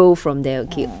and grow from there,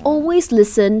 okay? Always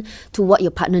listen to what your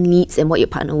partner needs and what your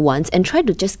partner wants and try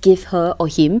to just give her or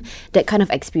him that kind of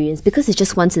experience because it's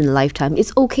just once in a lifetime.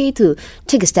 It's okay to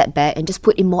take a step back and just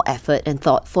put in more effort and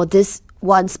thought for this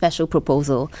one special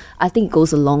proposal. I think it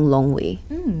goes a long, long way.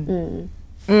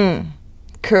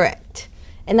 Correct.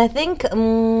 And I think,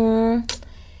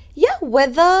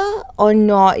 whether or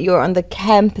not you're on the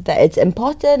camp that it's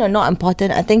important or not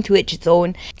important, I think to each its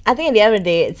own. I think at the end of the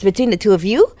day, it's between the two of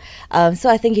you. So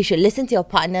I think you should listen to your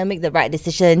partner, make the right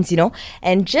decisions,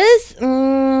 and just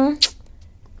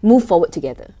Move forward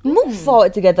together. move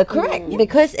forward together, correct?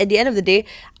 Because at the end of the day,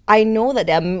 I know that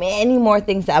there are many more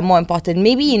things that are more important.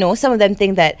 Maybe, some of them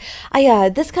think that,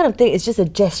 this kind of thing is just a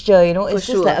gesture, it's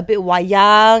just like a bit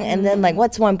wayang, and then like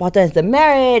what's more important is the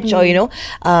marriage, or,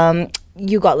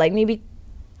 you got like maybe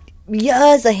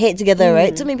years ahead together,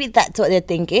 right? So maybe that's what they're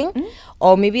thinking.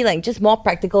 Or maybe like just more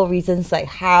practical reasons like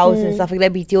house and stuff like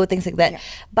that, BTO, things like that.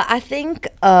 But I think,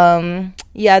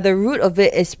 the root of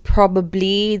it is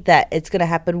probably that it's going to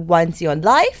happen once you're in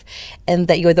life and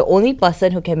that you're the only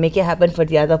person who can make it happen for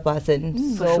the other person.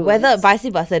 So whether vice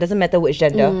versa, it doesn't matter which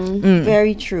gender.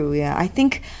 Very true, yeah. I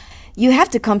think you have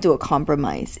to come to a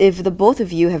compromise. If the both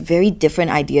of you have very different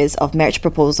ideas of marriage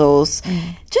proposals,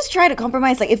 just try to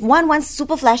compromise. Like if one wants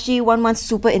super flashy, one wants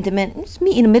super intimate, just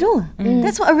meet in the middle.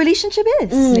 That's what a relationship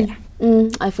is.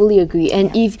 I fully agree.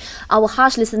 And if our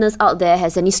harsh listeners out there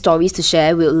has any stories to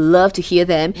share, we'd love to hear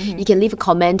them. You can leave a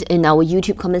comment in our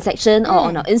YouTube comment section or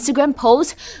on our Instagram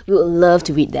post. We would love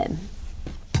to read them.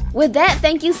 With that,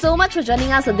 thank you so much for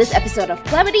joining us on this episode of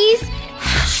Clarities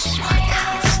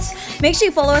Podcast. Make sure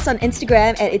you follow us on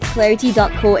Instagram at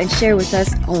itsclarity.co and share with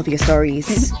us all of your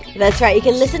stories. That's right. You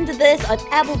can listen to this on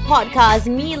Apple Podcasts,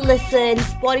 Me Listen,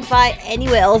 Spotify,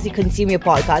 anywhere else you consume your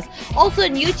podcast. Also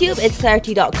on YouTube, it's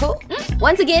clarity.co.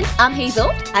 Once again, I'm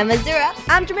Hazel. I'm Azura.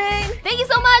 I'm Jermaine. Thank you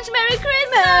so much. Merry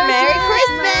Christmas! Merry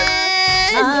Christmas!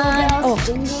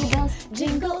 Jingle bells,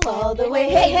 jingle all the way.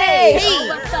 Hey, hey! Oh,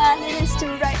 what fun it is to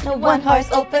ride One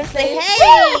horse open sleigh.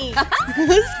 Hey!